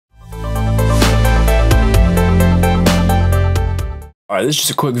Alright, this is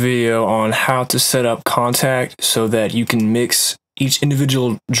just a quick video on how to set up Kontakt so that you can mix each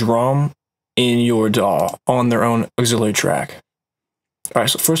individual drum in your DAW on their own auxiliary track. Alright,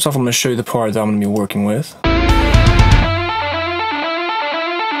 so first off I'm going to show you the part that I'm going to be working with.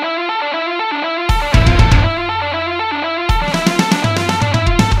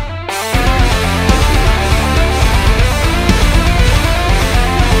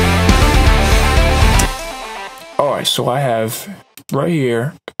 Alright, so I have right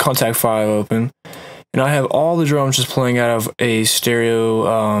here Kontakt 5 open, and I have all the drums just playing out of a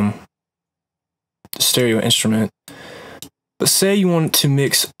stereo instrument. But say you want to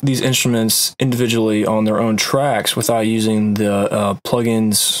mix these instruments individually on their own tracks without using the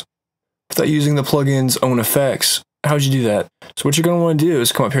plugins, own effects. How would you do that? So what you're going to want to do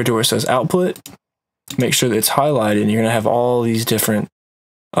is come up here to where it says output, make sure that it's highlighted, and you're going to have all these different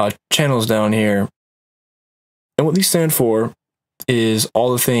channels down here. And what these stand for is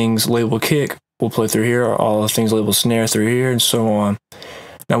all the things labeled kick will play through here, all the things labeled snare through here, and so on.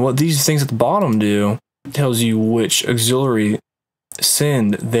 Now what these things at the bottom do tells you which auxiliary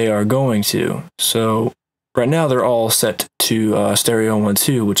send they are going to. So right now they're all set to stereo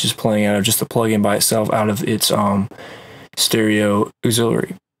 1-2, which is playing out of just the plugin by itself out of its stereo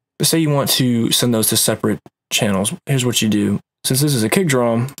auxiliary. But say you want to send those to separate channels. Here's what you do. Since this is a kick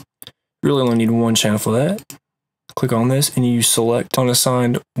drum, you really only need one channel for that. Click on this and you select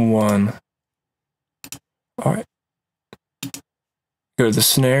unassigned 1. Alright. Go to the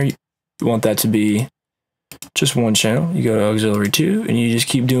snare, you want that to be just one channel. You go to auxiliary 2 and you just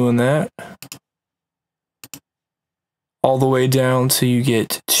keep doing that all the way down till you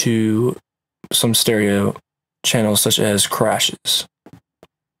get to some stereo channels such as crashes.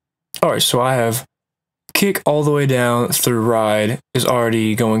 Alright, so I have kick all the way down through ride is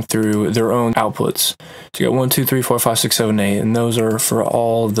already going through their own outputs. So you got 1, 2, 3, 4, 5, 6, 7, 8, and those are for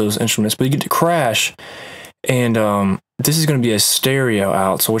all of those instruments. But you get to crash, and this is going to be a stereo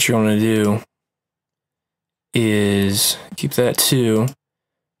out. So what you're going to do is keep that 2.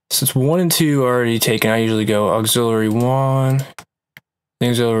 Since 1 and 2 are already taken, I usually go auxiliary 1, then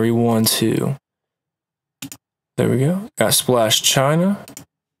auxiliary 1, 2. There we go. Got splash China.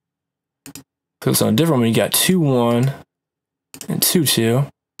 Put this on a different one. You got 2-1 and 2-2.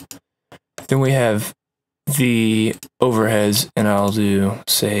 Then we have the overheads, and I'll do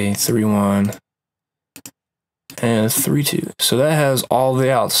say 3-1 and 3-2. So that has all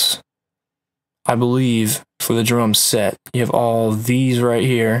the outs, I believe, for the drum set. You have all these right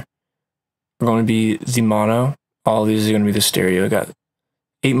here are going to be the mono. All of these are going to be the stereo. I got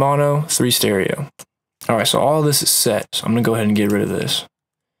 8 mono, 3 stereo. All right, so all this is set. So I'm going to go ahead and get rid of this.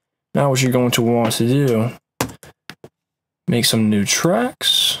 Now what you're going to want to do, make some new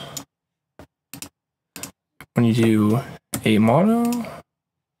tracks. When you do 8 mono,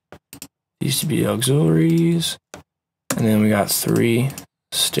 these to be auxiliaries, and then we got 3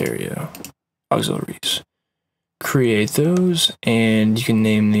 stereo auxiliaries. Create those, and you can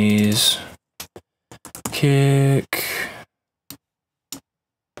name these kick,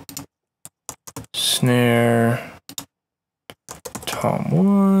 snare, tom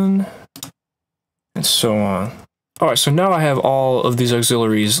 1, and so on. Alright, so now I have all of these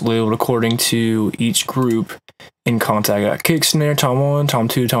auxiliaries labeled according to each group in Kontakt. I got kick, snare, tom 1, tom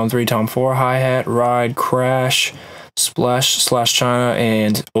 2, tom 3, tom 4, hi-hat, ride, crash, splash, slash China,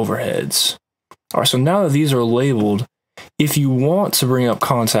 and overheads. Alright, so now that these are labeled, if you want to bring up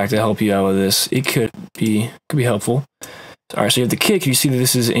Kontakt to help you out with this, it could be helpful. Alright, so you have the kick, you see that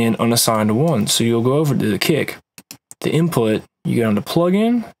this is in unassigned 1, so you'll go over to the kick. The input, you go down to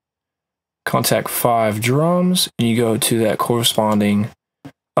plugin, Kontakt 5 drums, and you go to that corresponding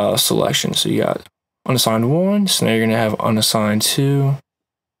selection. So you got unassigned 1, so now you're going to have unassigned 2,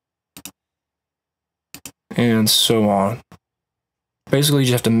 and so on. Basically, you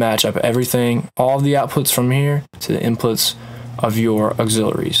just have to match up everything, all of the outputs from here to the inputs of your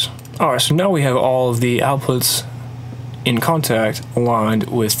auxiliaries. Alright, so now we have all of the outputs in Kontakt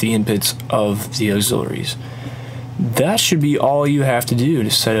aligned with the inputs of the auxiliaries. That should be all you have to do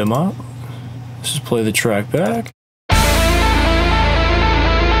to set them up. Let's just play the track back. I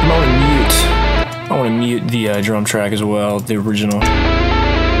want to mute the drum track as well, the original.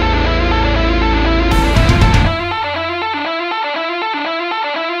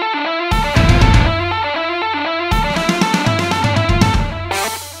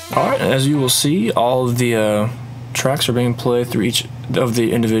 Alright, as you will see, all of the tracks are being played through each of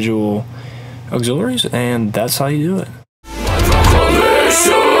the individual auxiliaries, and that's how you do it.